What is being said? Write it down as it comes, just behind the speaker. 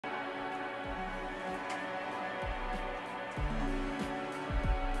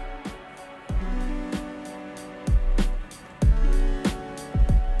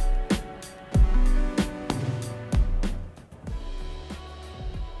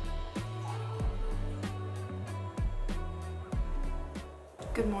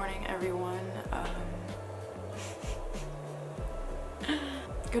Good morning, everyone.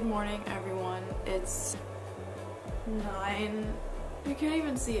 Good morning, everyone. It's 9. You can't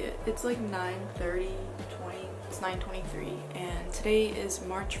even see it. It's like 9:30, 20. It's 9:23, and today is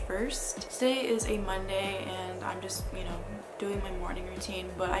March 1st. Today is a Monday, and I'm just, doing my morning routine.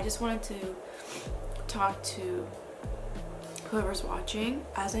 But I just wanted to talk to whoever's watching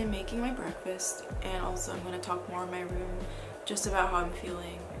as I'm making my breakfast, and also I'm going to talk more in my room just about how I'm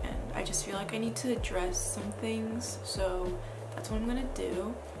feeling, and I just feel like I need to address some things, so that's what I'm gonna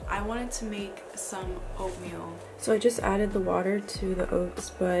do. I wanted to make some oatmeal, so I just added the water to the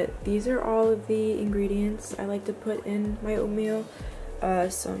oats, but these are all of the ingredients I like to put in my oatmeal.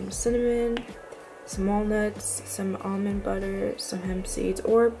 Some cinnamon, some walnuts, some almond butter, some hemp seeds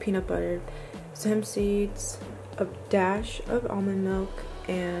or peanut butter, some hemp seeds, a dash of almond milk,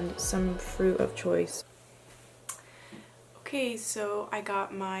 and some fruit of choice. Okay, so I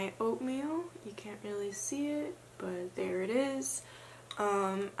got my oatmeal. You can't really see it, but there it is.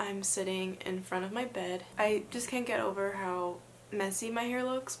 I'm sitting in front of my bed. I just can't get over how messy my hair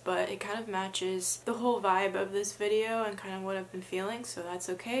looks, but it kind of matches the whole vibe of this video and kind of what I've been feeling, so that's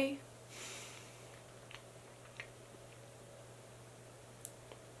okay.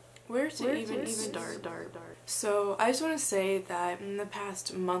 Where's it even dark? So I just want to say that in the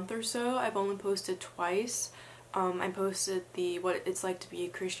past month or so, I've only posted twice. I posted the what it's like to be a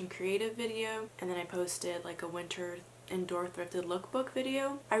Christian creative video, and then I posted like a winter indoor thrifted lookbook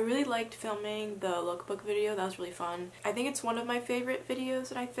video. I really liked filming the lookbook video. That was really fun. I think it's one of my favorite videos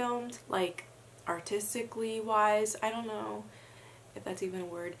that I filmed, like artistically wise. I don't know if that's even a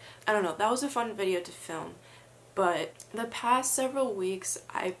word. I don't know. That was a fun video to film. But the past several weeks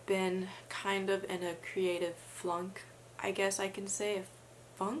I've been kind of in a creative flunk. I guess I can say a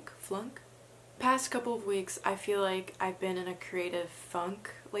flunk? Past couple of weeks I feel like I've been in a creative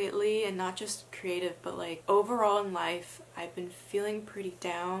funk lately, and not just creative but like overall in life. I've been feeling pretty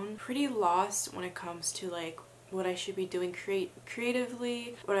down, pretty lost when it comes to like what I should be doing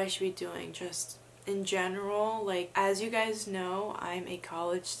creatively, what I should be doing just in general. Like, as you guys know, I'm a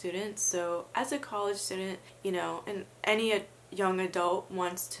college student, so as a college student, and any young adult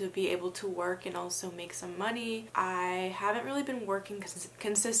wants to be able to work and also make some money. I haven't really been working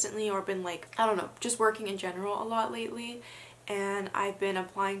consistently, or been like, I don't know, just working in general a lot lately, and I've been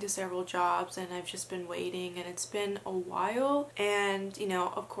applying to several jobs and I've just been waiting, and it's been a while. And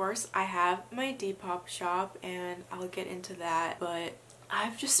of course I have my Depop shop and I'll get into that, but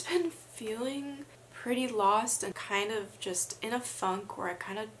I've just been feeling pretty lost and kind of just in a funk where I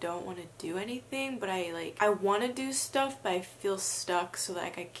kind of don't want to do anything, but I want to do stuff, but I feel stuck, so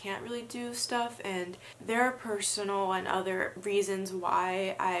like I can't really do stuff. And there are personal and other reasons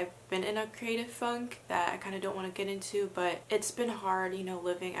why I've been in a creative funk that I kind of don't want to get into, but it's been hard,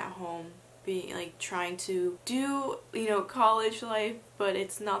 living at home, being like trying to do college life, but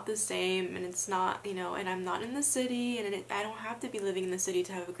it's not the same, and it's not, and I'm not in the city, and I don't have to be living in the city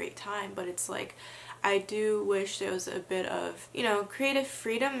to have a great time, but it's like I do wish there was a bit of creative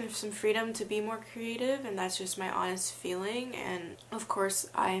freedom, some freedom to be more creative, and that's just my honest feeling. And of course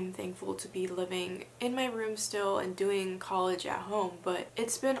I'm thankful to be living in my room still and doing college at home, but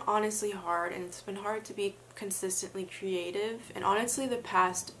it's been honestly hard, and it's been hard to be consistently creative. And honestly, the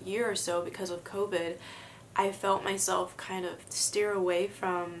past year or so, because of COVID, I felt myself kind of steer away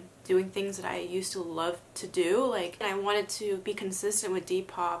from doing things that I used to love to do. Like, I wanted to be consistent with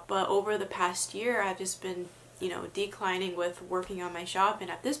Depop, but over the past year I've just been declining with working on my shop, and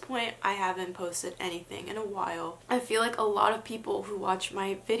at this point I haven't posted anything in a while. I feel like a lot of people who watch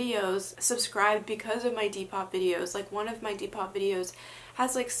my videos subscribe because of my Depop videos. Like, one of my Depop videos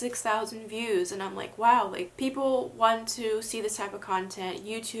has like 6,000 views, and I'm like, wow, like people want to see this type of content.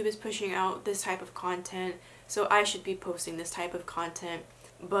 YouTube is pushing out this type of content, so I should be posting this type of content.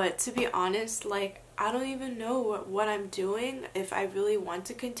 But to be honest, like, I don't even know what I'm doing, if I really want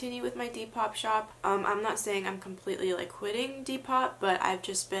to continue with my Depop shop. I'm not saying I'm completely like quitting Depop, but I've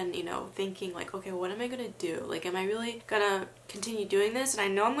just been, thinking like, okay, what am I gonna do? Like, am I really gonna continue doing this? And I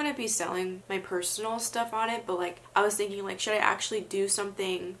know I'm gonna be selling my personal stuff on it, but like, I was thinking like, should I actually do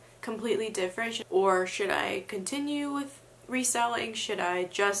something completely different, or should I continue with reselling? Should I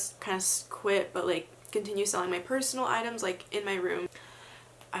just kind of quit but like continue selling my personal items like in my room?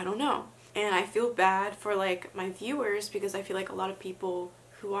 I don't know. And I feel bad for like my viewers, because I feel like a lot of people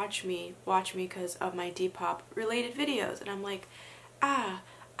who watch me because of my Depop related videos, and I'm like, I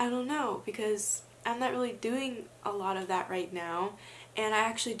don't know, because I'm not really doing a lot of that right now, and I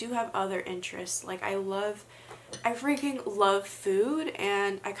actually do have other interests. Like, I freaking love food,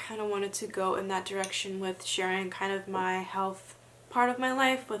 and I kind of wanted to go in that direction with sharing kind of my health part of my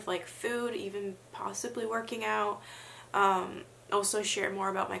life with like food, even possibly working out. Also share more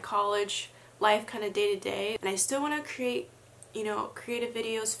about my college life, kind of day to day. And I still want to create, you know, creative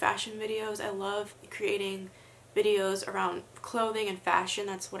videos, fashion videos. I love creating videos around clothing and fashion.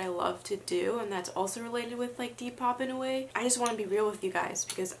 That's what I love to do, and that's also related with like Depop in a way. I just want to be real with you guys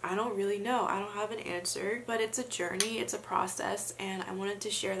because I don't really know. I don't have an answer, but it's a journey, it's a process, and I wanted to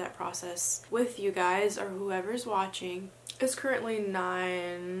share that process with you guys or whoever's watching. It's currently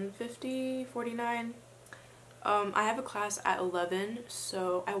 9:49. I have a class at 11,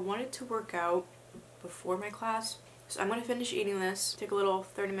 so I wanted to work out before my class. So I'm going to finish eating this, take a little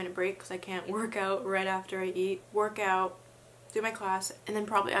 30-minute break because I can't work out right after I eat. Work out, do my class, and then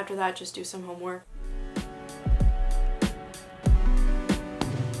probably after that just do some homework.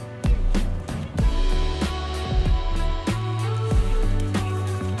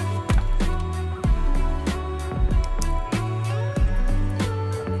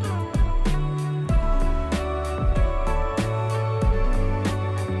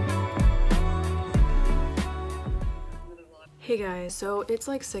 Hey guys, so it's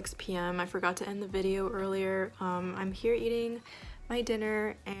like 6 p.m. I forgot to end the video earlier. I'm here eating my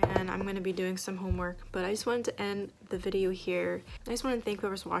dinner and I'm going to be doing some homework, but I just wanted to end the video here. I just want to thank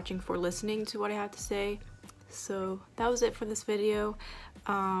whoever's watching for listening to what I have to say. So that was it for this video.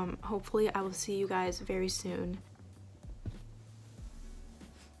 Hopefully I will see you guys very soon.